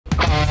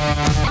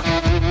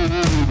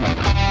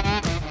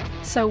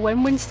So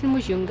when Winston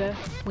was younger,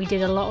 we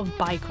did a lot of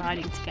bike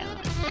riding together.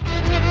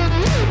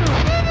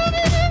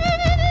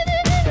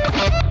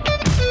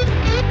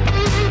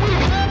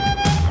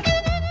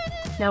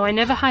 Now, I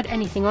never had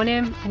anything on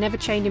him, I never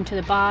chained him to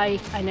the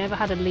bike, I never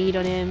had a lead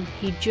on him,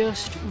 he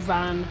just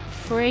ran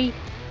free,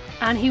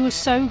 and he was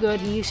so good,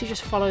 he used to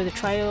just follow the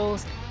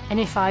trails, and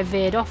if I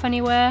veered off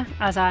anywhere,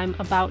 as I'm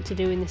about to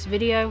do in this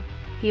video,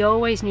 he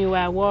always knew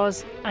where I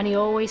was, and he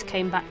always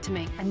came back to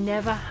me. I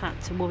never had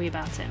to worry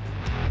about him.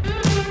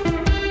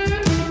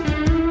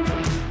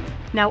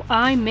 Now,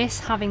 I miss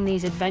having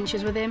these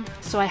adventures with him,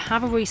 so I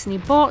have recently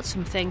bought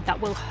something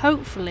that will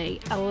hopefully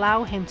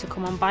allow him to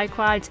come on bike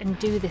rides and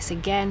do this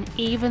again,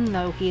 even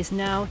though he is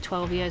now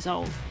 12 years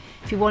old.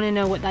 If you want to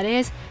know what that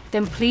is,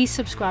 then please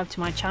subscribe to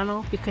my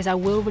channel because I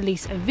will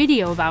release a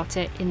video about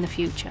it in the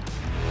future.